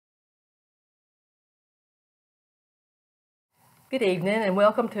Good evening and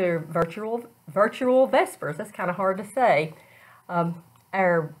welcome to Virtual Vespers. That's kind of hard to say.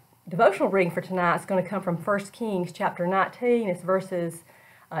 Our devotional reading for tonight is going to come from 1 Kings chapter 19. It's verses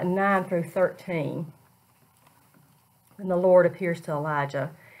 9 through 13. When the Lord appears to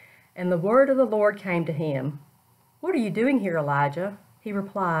Elijah. And the word of the Lord came to him. "What are you doing here, Elijah?" He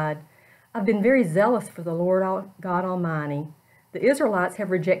replied, "I've been very zealous for the Lord God Almighty. The Israelites have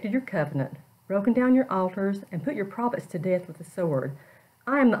rejected your covenant, broken down your altars, and put your prophets to death with the sword.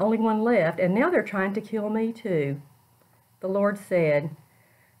 I am the only one left, and now they're trying to kill me too." The Lord said,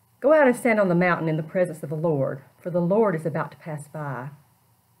 "Go out and stand on the mountain in the presence of the Lord, for the Lord is about to pass by."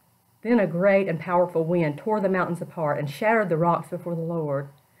 Then a great and powerful wind tore the mountains apart and shattered the rocks before the Lord.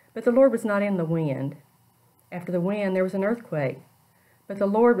 But the Lord was not in the wind. After the wind there was an earthquake, but the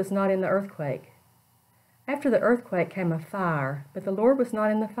Lord was not in the earthquake. After the earthquake came a fire, but the Lord was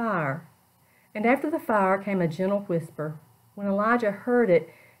not in the fire. And after the fire came a gentle whisper. When Elijah heard it,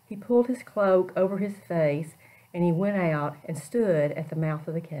 he pulled his cloak over his face, and he went out and stood at the mouth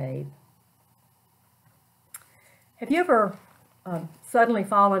of the cave. Have you ever suddenly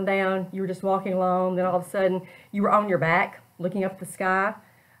fallen down? You were just walking along, then all of a sudden you were on your back, looking up at the sky.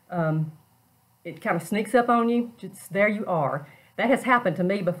 It kind of sneaks up on you, just there you are. That has happened to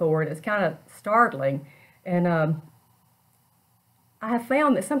me before, and it's kind of startling. And I have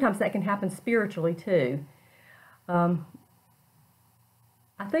found that sometimes that can happen spiritually too. I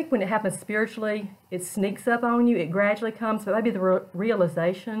think when it happens spiritually, it sneaks up on you, it gradually comes, but maybe the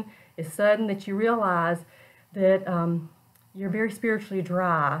realization is sudden, that you realize that you're very spiritually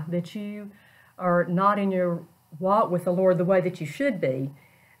dry, that you are not in your walk with the Lord the way that you should be.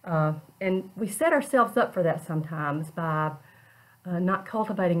 And we set ourselves up for that sometimes by not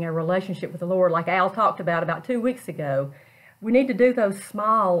cultivating our relationship with the Lord, like Al talked about 2 weeks ago. We need to do those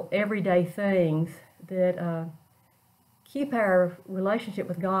small, everyday things that keep our relationship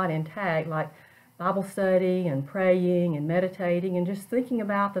with God intact, like Bible study and praying and meditating and just thinking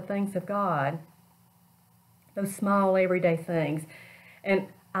about the things of God. Those small, everyday things. And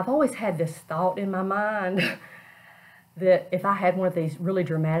I've always had this thought in my mind that if I had one of these really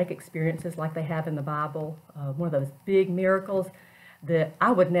dramatic experiences like they have in the Bible, one of those big miracles, that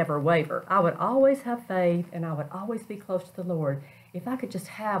I would never waver. I would always have faith, and I would always be close to the Lord. If I could just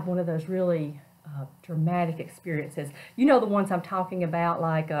have one of those really dramatic experiences. You know the ones I'm talking about,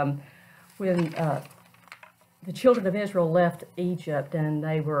 like when the children of Israel left Egypt and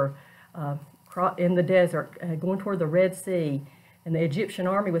they were in the desert going toward the Red Sea, and the Egyptian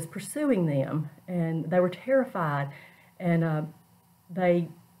army was pursuing them, and they were terrified, and they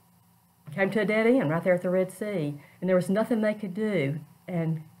came to a dead end right there at the Red Sea, and there was nothing they could do,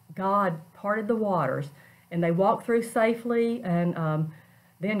 and God parted the waters, and they walked through safely, and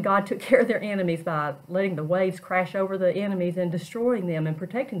then God took care of their enemies by letting the waves crash over the enemies and destroying them and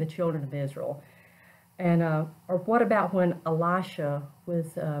protecting the children of Israel. And or what about when Elisha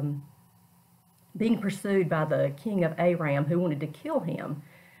was being pursued by the king of Aram, who wanted to kill him,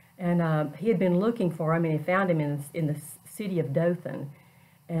 and he had been looking for him, and he found him in the city of Dothan,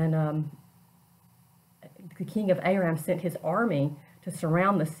 and the king of Aram sent his army to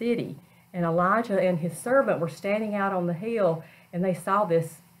surround the city, and Elijah and his servant were standing out on the hill, and they saw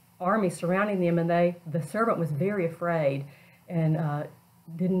this army surrounding them, and the servant was very afraid and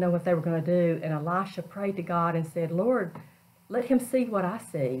didn't know what they were going to do. And Elisha prayed to God and said, "Lord, let him see what I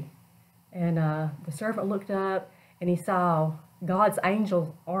see." And the servant looked up, and he saw God's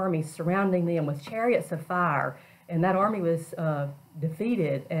angel army surrounding them with chariots of fire, and that army was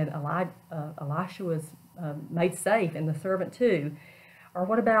defeated, and Elisha was made safe, and the servant too. Or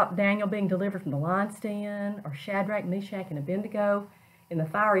what about Daniel being delivered from the lion's den, or Shadrach, Meshach, and Abednego in the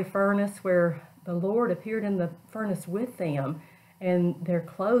fiery furnace, where the Lord appeared in the furnace with them, and their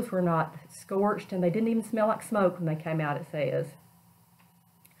clothes were not scorched, and they didn't even smell like smoke when they came out, it says.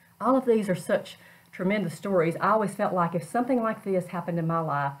 All of these are such tremendous stories. I always felt like if something like this happened in my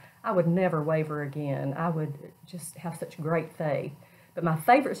life, I would never waver again. I would just have such great faith. But my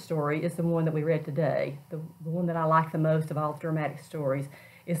favorite story is the one that we read today. The one that I like the most of all the dramatic stories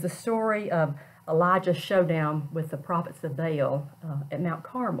is the story of Elijah's showdown with the prophets of Baal at Mount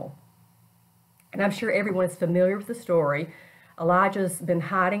Carmel. And I'm sure everyone is familiar with the story. Elijah's been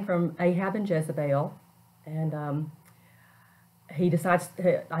hiding from Ahab and Jezebel, and he decides,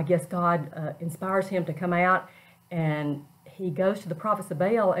 I guess God inspires him to come out, and he goes to the prophets of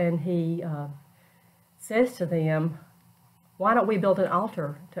Baal, and he says to them, "Why don't we build an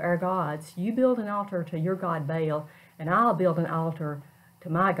altar to our gods? You build an altar to your god Baal, and I'll build an altar to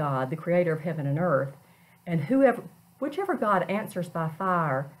my God, the creator of heaven and earth. And whichever God answers by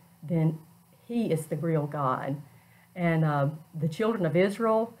fire, then he is the real God." And the children of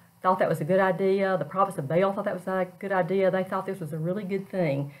Israel thought that was a good idea. The prophets of Baal thought that was a good idea. They thought this was a really good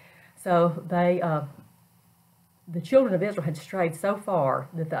thing. So the children of Israel had strayed so far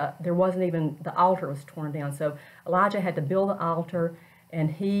that there wasn't even, the altar was torn down. So Elijah had to build the altar, and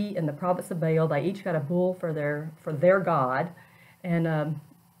he and the prophets of Baal, they each got a bull for their God. And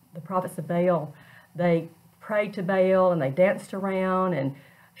the prophets of Baal, they prayed to Baal, and they danced around and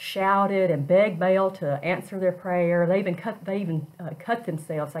shouted and begged Baal to answer their prayer. They even cut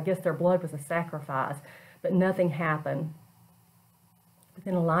themselves. I guess their blood was a sacrifice, but nothing happened. But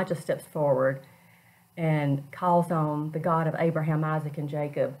then Elijah steps forward and calls on the God of Abraham, Isaac, and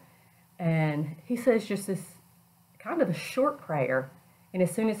Jacob. And he says just this kind of a short prayer. And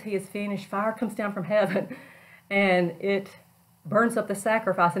as soon as he is finished, fire comes down from heaven, and it burns up the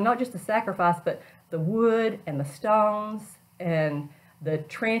sacrifice. And not just the sacrifice, but the wood and the stones and the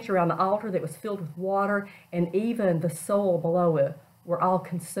trench around the altar that was filled with water, and even the soil below it were all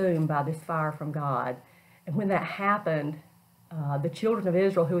consumed by this fire from God. And when that happened, the children of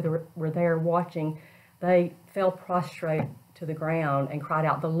Israel who were there watching, they fell prostrate to the ground and cried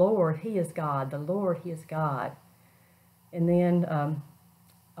out, "The Lord, He is God. The Lord, He is God." And then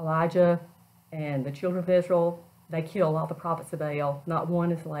Elijah and the children of Israel, they kill all the prophets of Baal. Not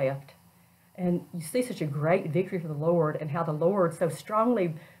one is left. And you see such a great victory for the Lord, and how the Lord so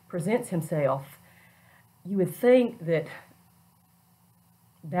strongly presents Himself. You would think that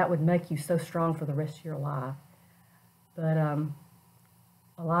that would make you so strong for the rest of your life. But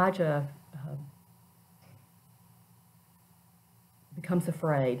Elijah becomes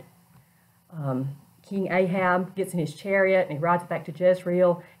afraid. King Ahab gets in his chariot, and he rides back to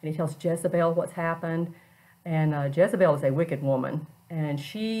Jezreel, and he tells Jezebel what's happened. And Jezebel is a wicked woman, and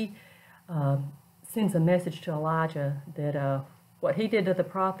she sends a message to Elijah that what he did to the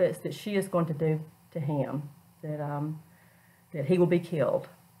prophets, that she is going to do to him, that he will be killed.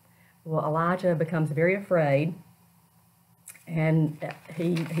 Well, Elijah becomes very afraid, and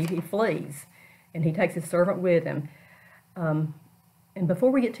he flees, and he takes his servant with him. And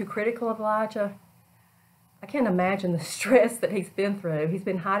before we get too critical of Elijah, I can't imagine the stress that he's been through. He's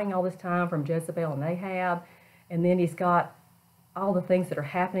been hiding all this time from Jezebel and Ahab, and then he's got all the things that are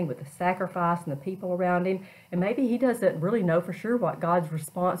happening with the sacrifice and the people around him, and maybe he doesn't really know for sure what God's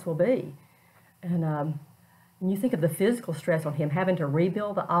response will be. And you think of the physical stress on him, having to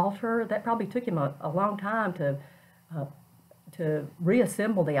rebuild the altar. That probably took him a long time to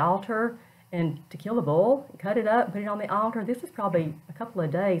reassemble the altar and to kill the bull, cut it up, put it on the altar. This was probably a couple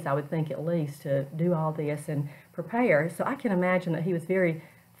of days, I would think, at least, to do all this and prepare. So I can imagine that he was very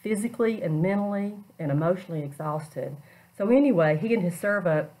physically and mentally and emotionally exhausted. So anyway, he and his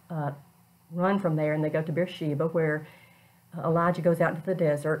servant run from there, and they go to Beersheba, where Elijah goes out into the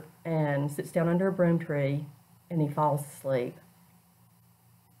desert and sits down under a broom tree, and he falls asleep.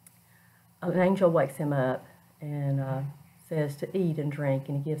 An angel wakes him up and says to eat and drink,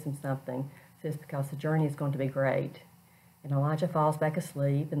 and he gives him something. Says, because the journey is going to be great. And Elijah falls back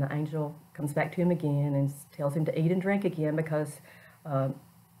asleep, and the angel comes back to him again and tells him to eat and drink again, because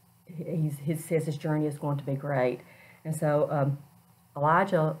he says his journey is going to be great. And so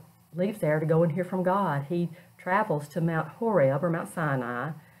Elijah leaves there to go and hear from God. He travels to Mount Horeb, or Mount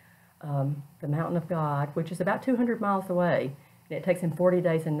Sinai, the mountain of God, which is about 200 miles away. And it takes him 40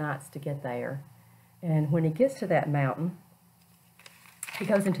 days and nights to get there. And when he gets to that mountain, he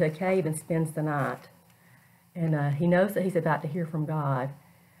goes into a cave and spends the night. And he knows that he's about to hear from God.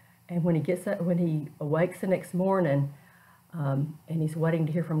 And when he awakes the next morning, and he's waiting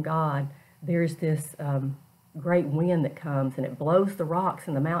to hear from God, there's this great wind that comes, and it blows the rocks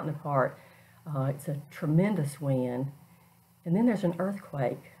in the mountain apart. It's a tremendous wind. And then there's an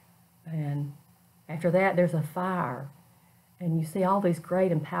earthquake. And after that, there's a fire. And you see all these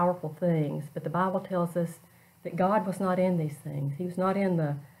great and powerful things. But the Bible tells us that God was not in these things. He was not in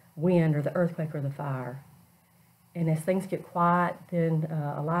the wind or the earthquake or the fire. And as things get quiet, then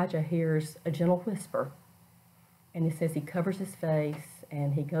Elijah hears a gentle whisper. And it says he covers his face,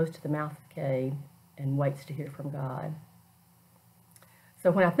 and he goes to the mouth of the cave and waits to hear from God.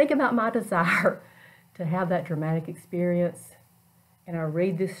 So when I think about my desire to have that dramatic experience, and I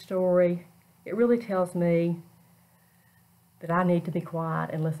read this story, it really tells me that I need to be quiet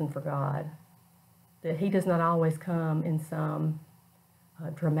and listen for God. That He does not always come in some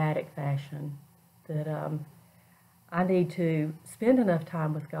dramatic fashion. That I need to spend enough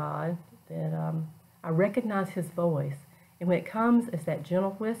time with God that I recognize His voice. And when it comes as that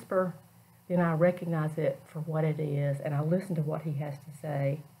gentle whisper, then I recognize it for what it is, and I listen to what He has to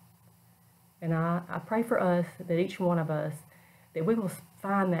say. And I pray for us, that each one of us, that we will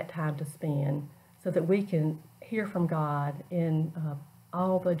find that time to spend, so that we can hear from God in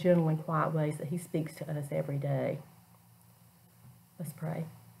all the gentle and quiet ways that He speaks to us every day. Let's pray.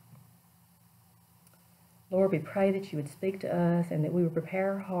 Lord, we pray that you would speak to us and that we would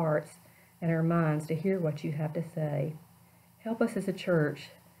prepare our hearts and our minds to hear what you have to say. Help us as a church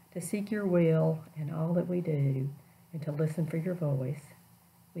to seek your will in all that we do and to listen for your voice.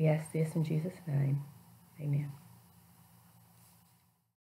 We ask this in Jesus' name. Amen.